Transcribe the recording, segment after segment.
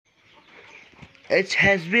It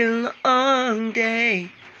has been a long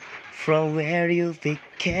day from where you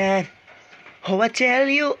began. Oh, I tell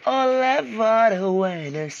you all about it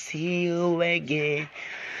when I see you again.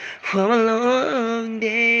 From a long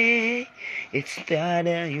day, it's not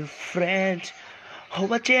your friend.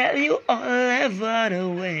 Oh, I tell you all about it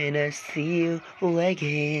when I see you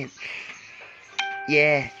again.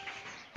 Yeah.